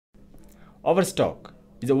Overstock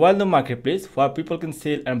is a well-known marketplace where people can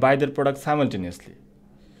sell and buy their products simultaneously.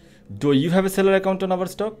 Do you have a seller account on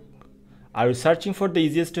Overstock? Are you searching for the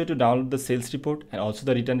easiest way to download the sales report and also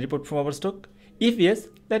the return report from Overstock? If yes,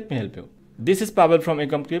 let me help you. This is Pavel from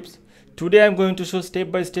Ecomclips. Today I am going to show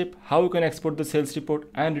step by step how you can export the sales report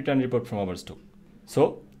and return report from Overstock.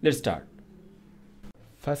 So let's start.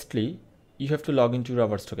 Firstly, you have to log into your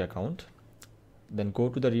Overstock account. Then go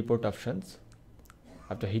to the report options.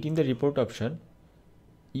 After hitting the report option,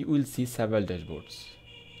 you will see several dashboards.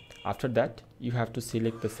 After that, you have to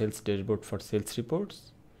select the sales dashboard for sales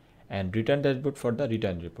reports and return dashboard for the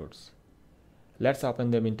return reports. Let's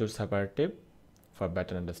open them into a separate tab for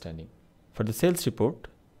better understanding. For the sales report,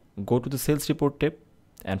 go to the sales report tab,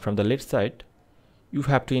 and from the left side, you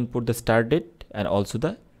have to input the start date and also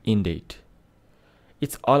the end date.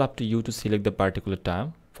 It's all up to you to select the particular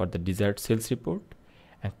time for the desired sales report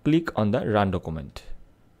and click on the run document.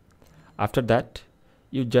 After that,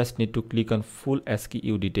 you just need to click on full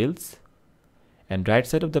SKU details, and right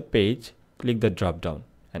side of the page, click the drop down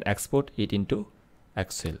and export it into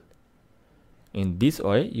Excel. In this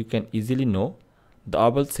way, you can easily know the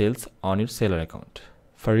overall sales on your seller account.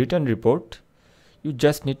 For return report, you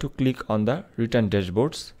just need to click on the return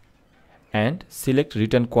dashboards and select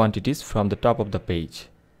return quantities from the top of the page.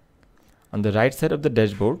 On the right side of the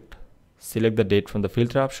dashboard, select the date from the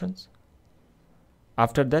filter options.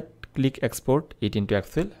 After that, click export it into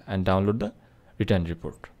Excel and download the return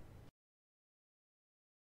report.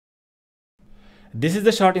 This is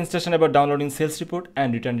the short instruction about downloading sales report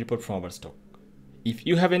and return report from Overstock. If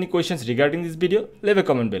you have any questions regarding this video, leave a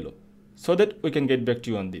comment below so that we can get back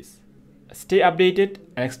to you on this. Stay updated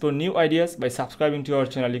and explore new ideas by subscribing to our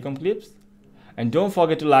channel Ecomclips, and don't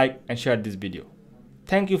forget to like and share this video.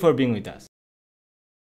 Thank you for being with us.